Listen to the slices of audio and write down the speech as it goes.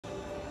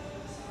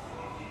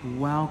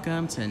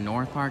Welcome to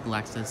North Park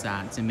Lexus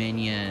at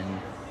Dominion.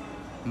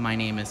 My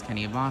name is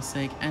Kenny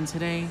Vosick, and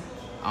today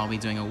I'll be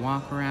doing a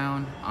walk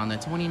around on the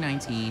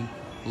 2019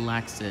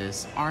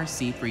 Lexus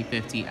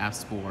RC350 F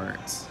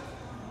Sport.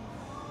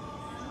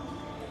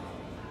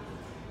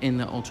 In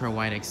the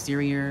ultra-wide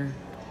exterior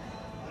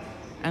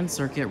and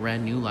circuit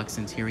red new Lux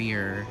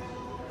interior.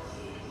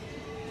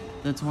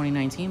 The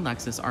 2019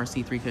 Lexus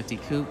RC350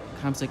 Coupe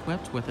comes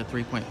equipped with a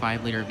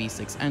 3.5-liter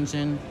V6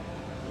 engine,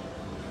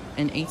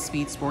 an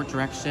 8-speed sport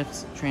direct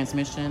shift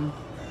transmission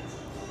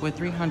with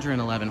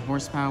 311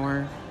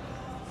 horsepower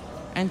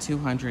and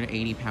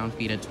 280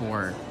 pound-feet of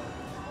torque.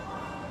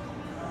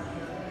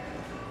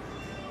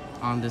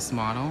 On this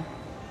model,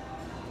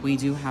 we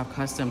do have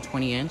custom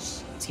 20-inch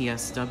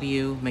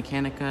TSW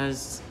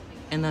Mechanicas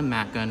in the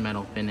matte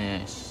gunmetal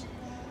finish,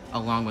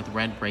 along with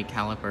red brake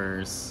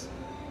calipers.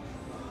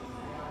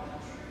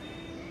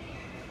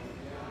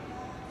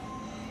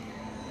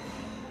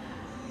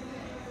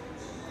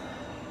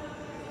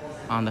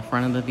 On the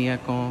front of the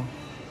vehicle,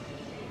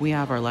 we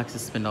have our Lexus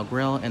spindle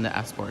grille in the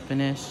F-Sport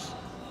finish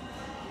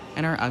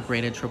and our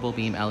upgraded triple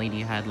beam LED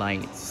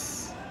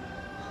headlights.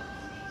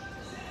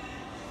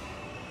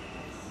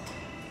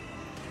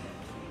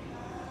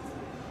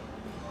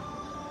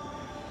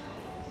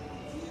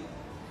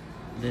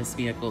 This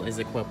vehicle is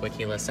equipped with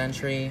keyless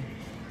entry.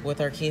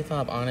 With our key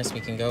fob on us,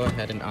 we can go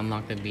ahead and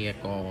unlock the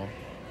vehicle.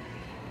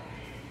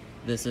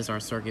 This is our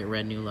circuit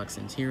red new Lux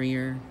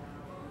interior,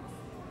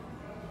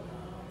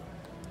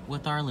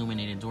 with our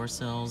illuminated door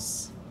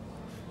sills,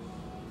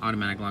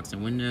 automatic locks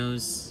and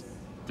windows,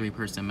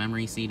 3-person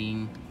memory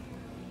seating.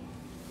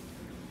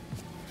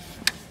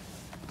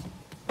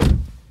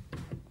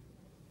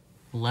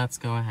 Let's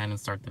go ahead and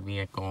start the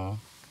vehicle.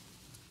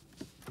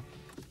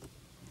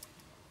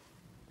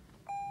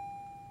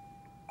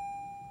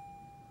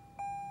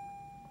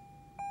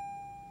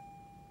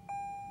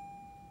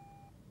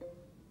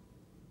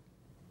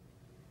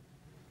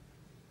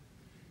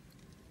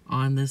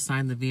 On this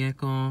side of the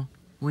vehicle,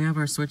 we have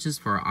our switches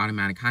for our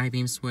automatic high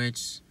beam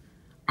switch,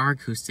 our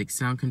acoustic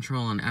sound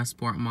control on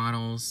F-Sport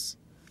models,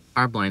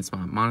 our blind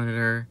spot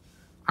monitor,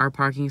 our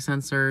parking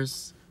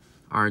sensors,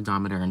 our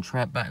odometer and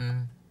trip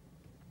button,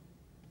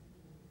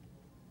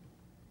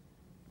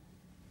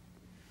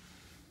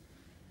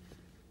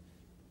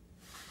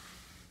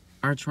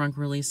 our trunk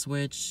release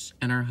switch,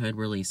 and our hood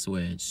release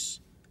switch,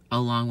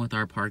 along with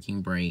our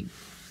parking brake.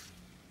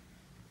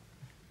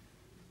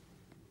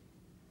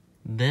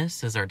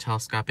 This is our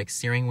telescopic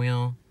steering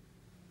wheel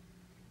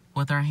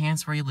with our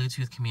hands-free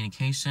Bluetooth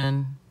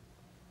communication,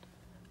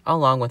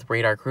 along with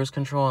radar cruise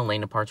control and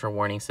lane departure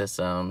warning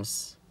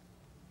systems.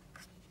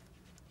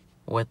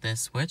 With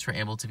this switch, we're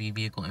able to view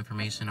vehicle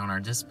information on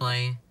our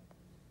display.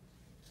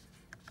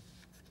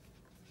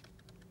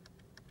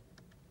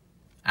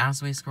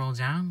 As we scroll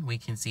down, we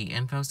can see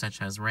info such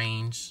as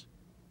range,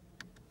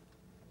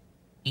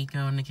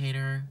 eco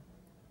indicator,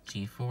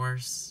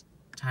 G-force,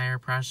 tire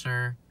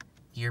pressure,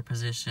 gear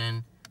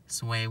position,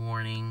 sway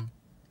warning,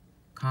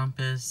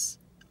 compass,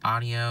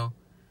 audio,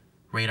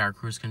 radar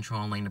cruise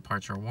control and lane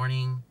departure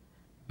warning,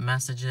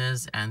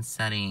 messages, and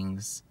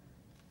settings.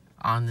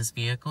 On this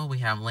vehicle, we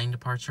have lane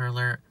departure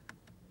alert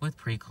with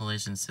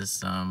pre-collision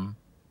system.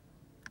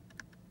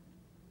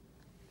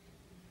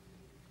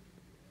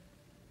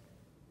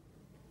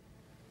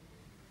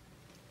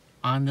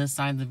 On this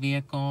side of the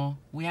vehicle,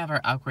 we have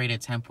our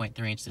upgraded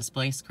 10.3-inch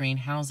display screen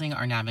housing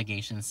our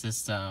navigation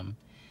system.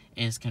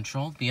 It is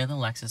controlled via the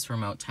Lexus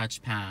remote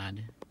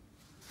touchpad.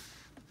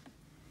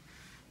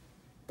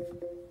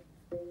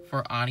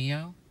 For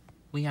audio,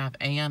 we have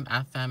AM,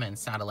 FM, and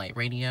satellite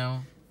radio,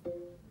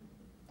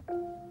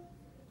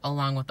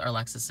 along with our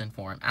Lexus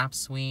Inform app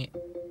suite,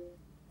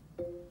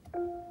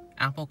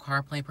 Apple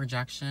CarPlay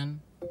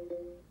projection,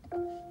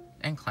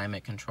 and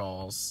climate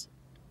controls.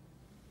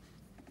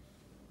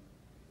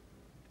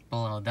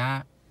 Below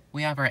that,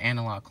 we have our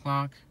analog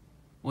clock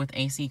with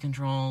AC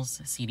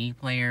controls, CD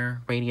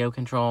player, radio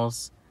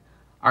controls,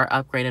 our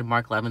upgraded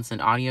Mark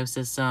Levinson audio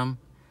system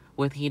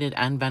with heated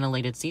and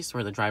ventilated seats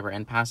for the driver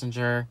and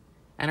passenger,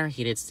 and our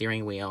heated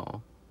steering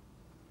wheel.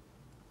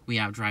 We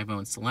have drive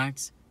mode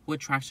select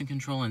with traction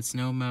control and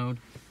snow mode,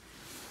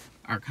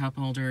 our cup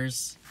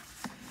holders,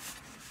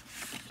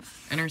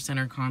 and our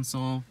center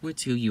console with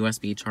 2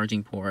 USB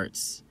charging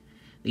ports.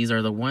 These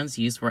are the ones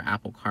used for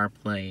Apple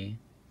CarPlay.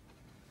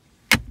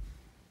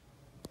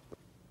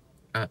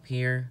 Up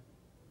here,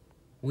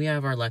 we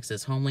have our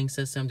Lexus HomeLink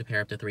system to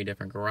pair up to 3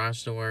 different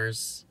garage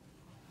doors,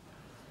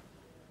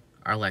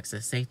 our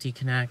Lexus Safety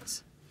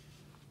Connect,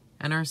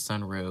 and our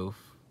sunroof.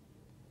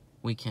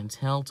 We can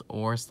tilt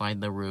or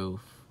slide the roof.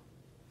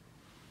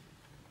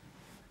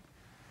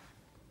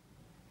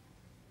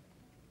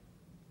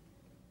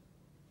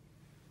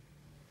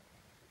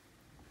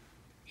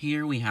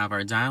 Here we have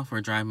our dial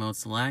for drive mode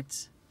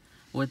select.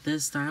 With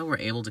this dial, we're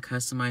able to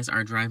customize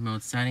our drive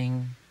mode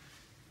setting.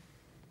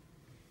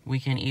 We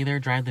can either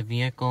drive the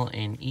vehicle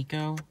in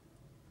Eco,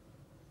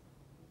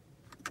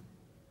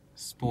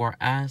 Sport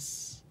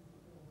S,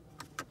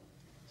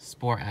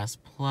 Sport S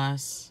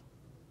Plus,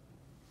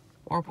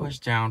 or push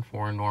down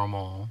for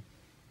normal.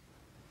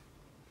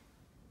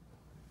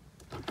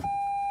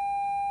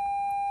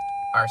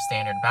 Our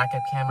standard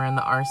backup camera in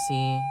the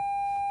RC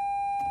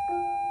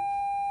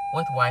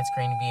with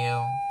widescreen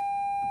view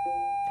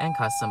and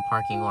custom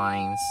parking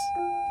lines.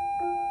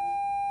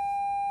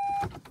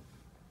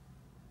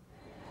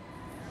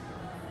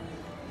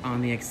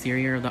 On the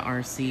exterior of the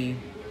RC,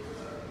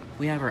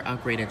 we have our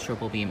upgraded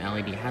triple beam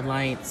LED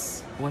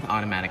headlights with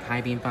automatic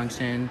high beam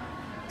function,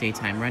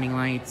 daytime running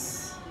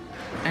lights,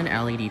 and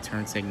LED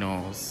turn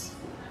signals.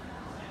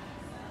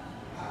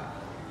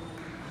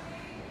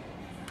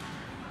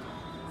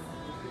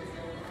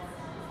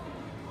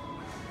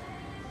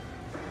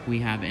 We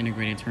have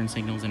integrated turn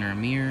signals in our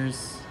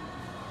mirrors.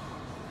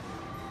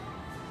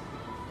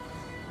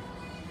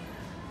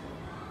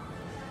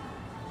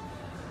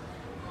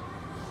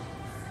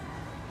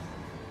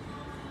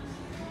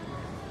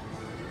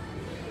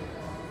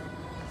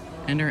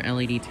 And our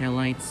LED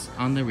taillights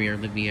on the rear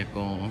of the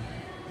vehicle.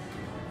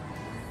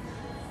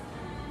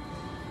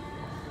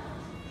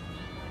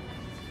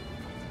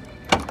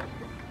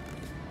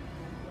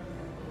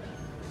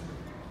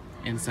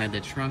 Inside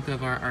the trunk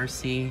of our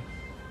RC,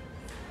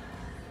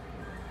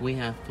 we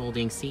have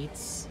folding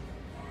seats,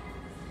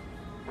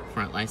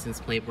 front license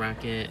plate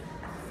bracket,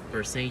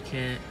 first aid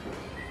kit,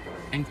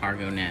 and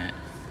cargo net.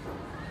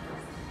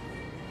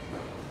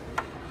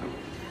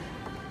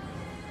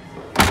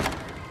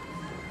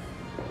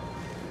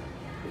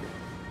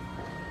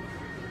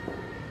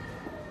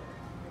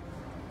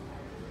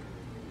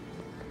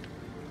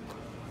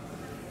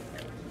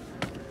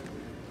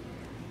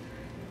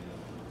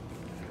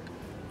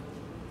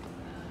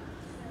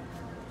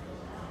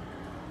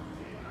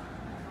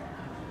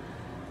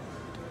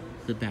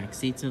 The back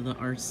seats of the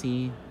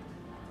RC.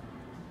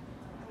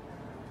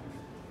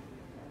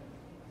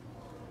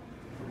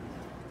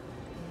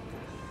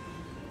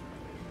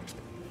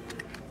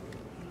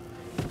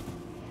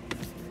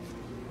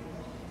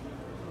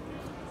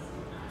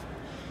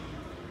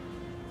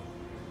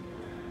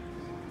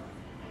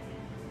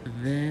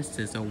 This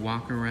is a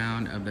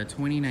walkaround of the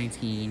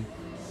 2019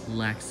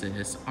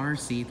 Lexus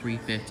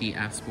RC350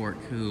 F-Sport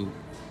Coupe.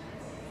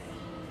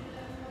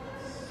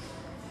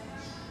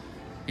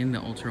 In the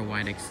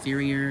ultra-wide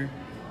exterior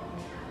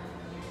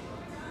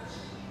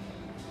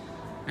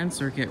and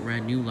circuit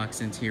red new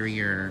luxe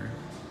interior.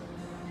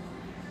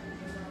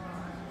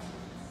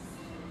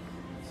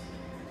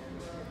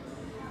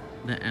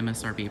 The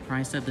MSRP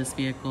price of this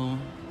vehicle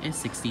is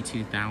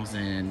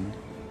 $62,000.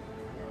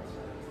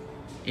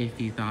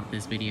 If you thought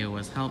this video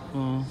was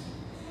helpful,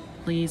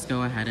 please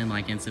go ahead and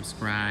like and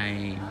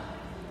subscribe.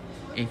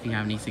 If you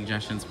have any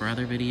suggestions for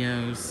other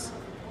videos,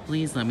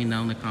 please let me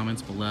know in the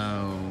comments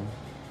below.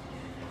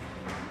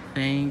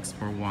 Thanks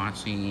for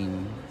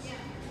watching.